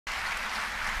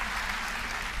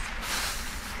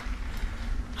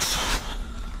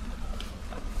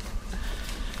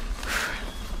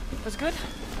That's good.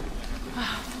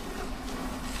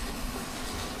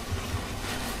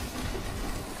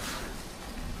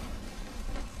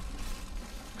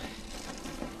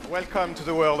 Welcome to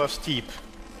the world of Steep,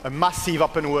 a massive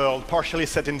open world partially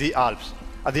set in the Alps,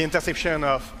 at the intersection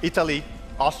of Italy,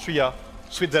 Austria,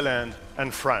 Switzerland,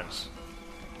 and France.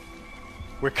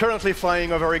 We're currently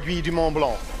flying over Aiguille du Mont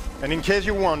Blanc, and in case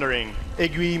you're wondering,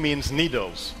 aiguille means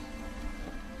needles.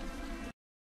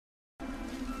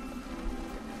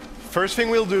 First thing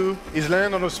we'll do is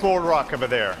land on a small rock over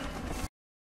there.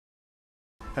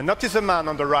 And notice the man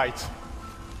on the right,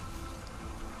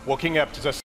 walking up to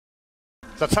the...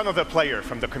 That's another player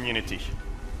from the community.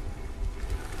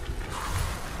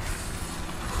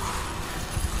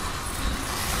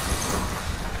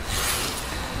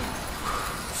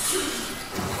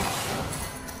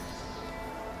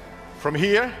 From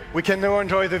here, we can now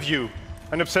enjoy the view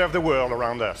and observe the world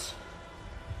around us.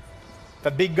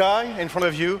 That big guy in front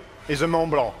of you is the Mont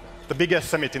Blanc, the biggest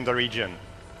summit in the region.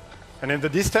 And in the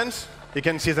distance, you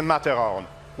can see the Matterhorn,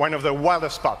 one of the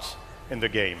wildest spots in the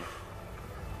game.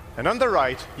 And on the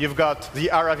right, you've got the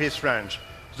Aravis Range,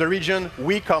 the region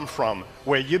we come from,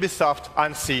 where Ubisoft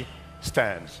Annecy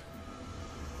stands.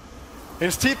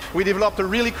 In Steep, we developed a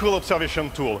really cool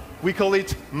observation tool. We call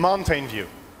it Mountain View.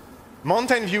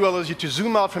 Mountain View allows you to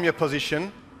zoom out from your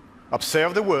position,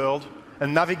 observe the world,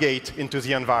 and navigate into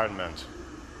the environment.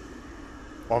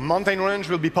 Our mountain range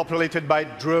will be populated by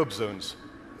drop zones.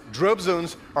 Drop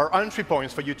zones are entry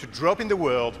points for you to drop in the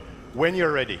world when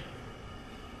you're ready.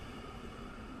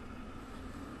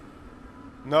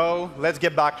 Now, let's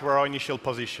get back to our initial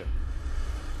position.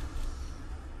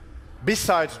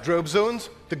 Besides drop zones,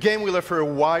 the game will offer a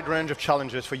wide range of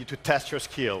challenges for you to test your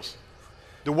skills.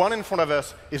 The one in front of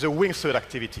us is a wingsuit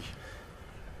activity.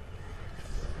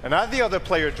 And as the other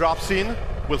player drops in,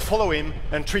 we'll follow him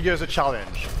and triggers a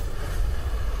challenge.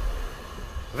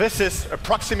 This is a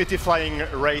proximity flying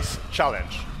race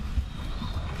challenge.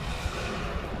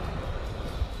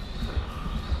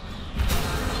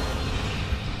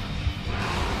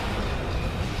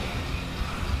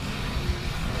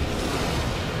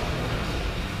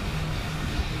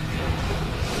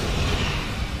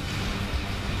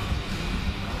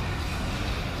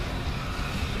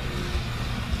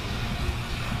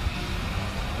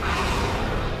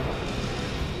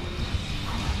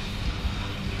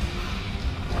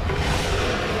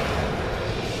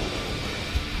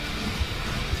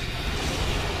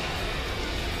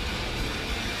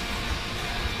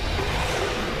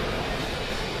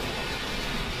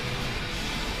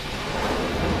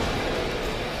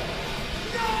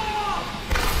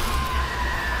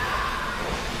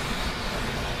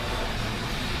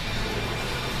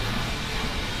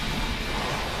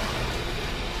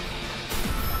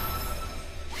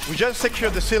 We just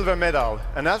secured the silver medal,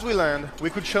 and as we land, we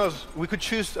could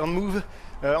choose to move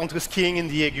onto skiing in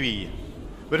the Aiguille.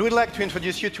 But we'd like to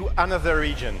introduce you to another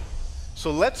region.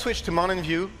 So let's switch to Mountain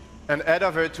View and head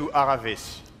over to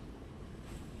Aravis.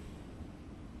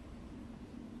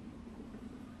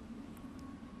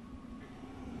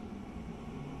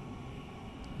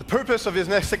 The purpose of this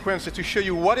next sequence is to show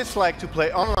you what it's like to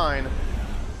play online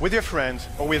with your friends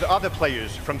or with other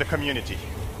players from the community.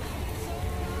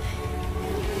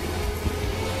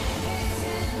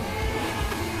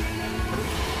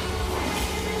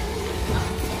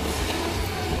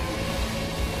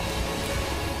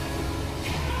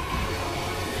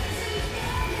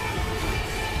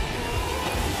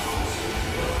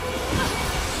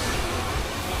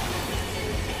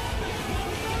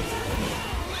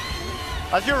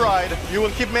 As you ride, you will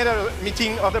keep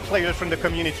meeting other players from the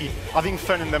community, having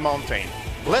fun in the mountain.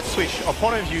 Let's switch our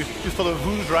point of view to follow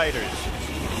those riders.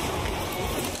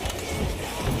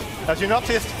 As you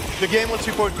noticed, the game will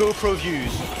support GoPro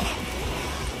views.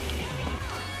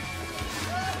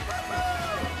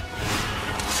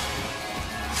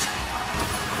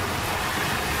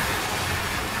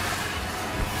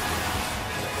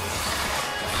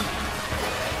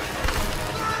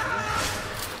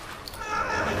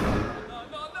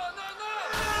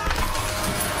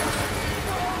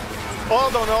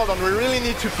 Hold on, we really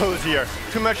need to pause here.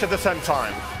 Too much at the same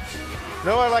time.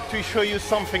 Now I'd like to show you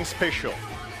something special.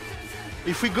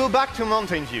 If we go back to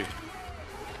Mountain View,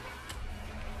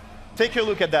 take a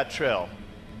look at that trail.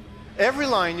 Every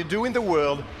line you do in the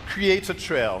world creates a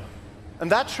trail.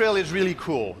 And that trail is really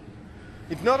cool.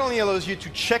 It not only allows you to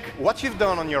check what you've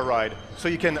done on your ride, so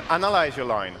you can analyze your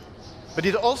line, but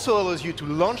it also allows you to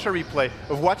launch a replay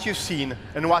of what you've seen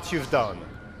and what you've done.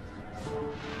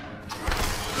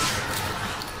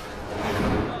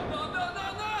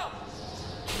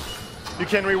 You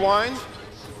can rewind,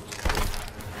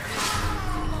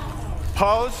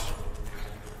 Pause,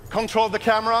 control the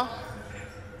camera,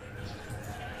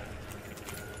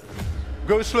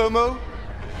 go slow-mo,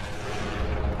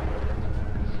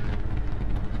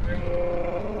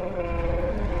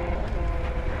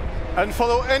 and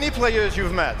follow any players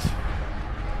you've met.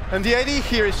 And the idea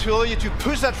here is to allow you to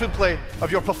push that replay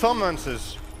of your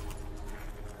performances,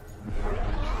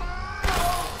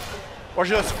 or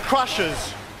just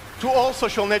crashes, to all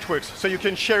social networks so you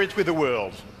can share it with the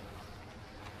world.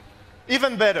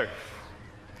 Even better,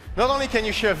 not only can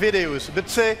you share videos, but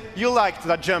say you liked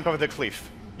that jump over the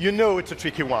cliff. You know it's a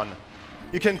tricky one.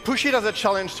 You can push it as a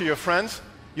challenge to your friends,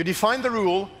 you define the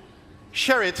rule,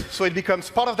 share it so it becomes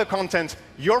part of the content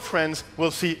your friends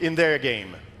will see in their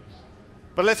game.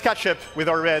 But let's catch up with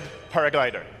our red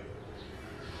paraglider.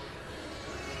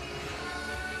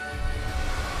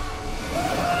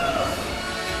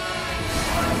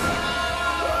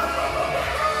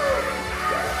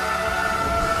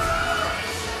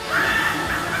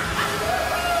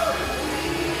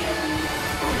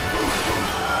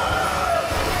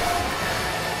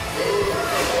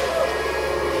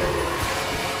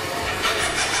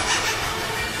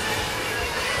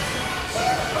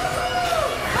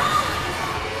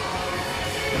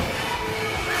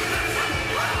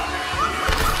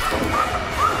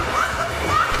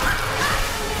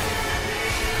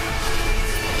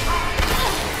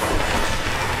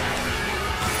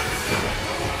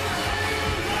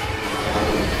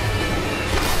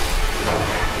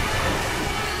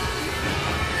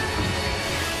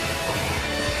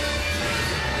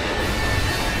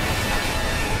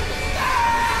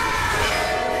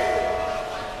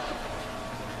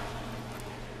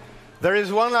 There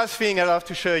is one last thing I'd love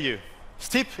to show you.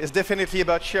 Steep is definitely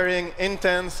about sharing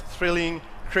intense, thrilling,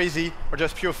 crazy, or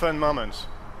just pure fun moments.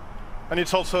 And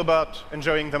it's also about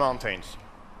enjoying the mountains.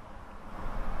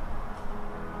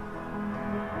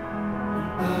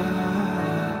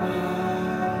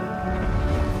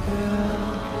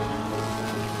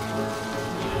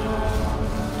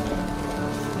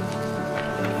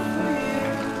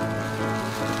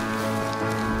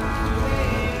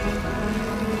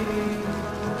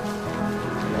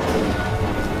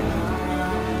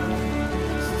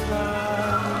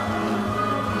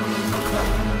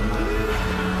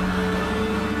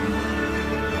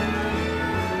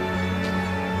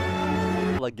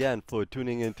 Again for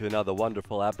tuning into another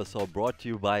wonderful episode brought to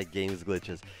you by Games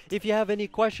Glitches. If you have any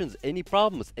questions, any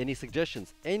problems, any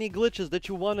suggestions, any glitches that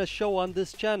you want to show on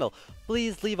this channel,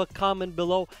 please leave a comment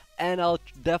below and I'll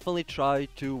definitely try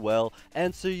to, well,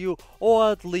 answer you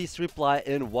or at least reply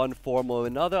in one form or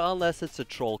another. Unless it's a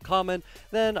troll comment,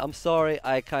 then I'm sorry,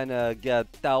 I kinda get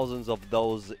thousands of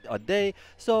those a day,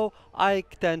 so I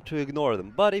tend to ignore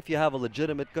them. But if you have a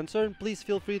legitimate concern, please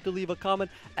feel free to leave a comment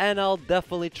and I'll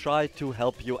definitely try to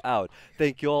help you out.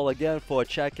 Thank you all again for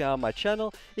checking out my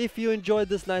channel. If you enjoyed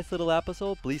this nice little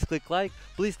episode, please click like,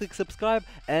 please click subscribe,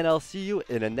 and I'll see you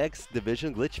in the next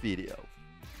Division Glitch video.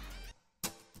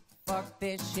 Fuck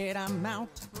this shit, I'm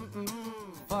out.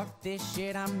 Fuck this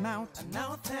shit, I'm out.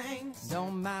 No thanks,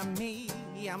 don't mind me.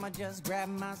 I'ma just grab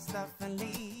my stuff and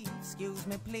leave. Excuse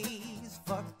me, please.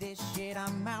 Fuck this shit,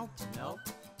 I'm out. Nope.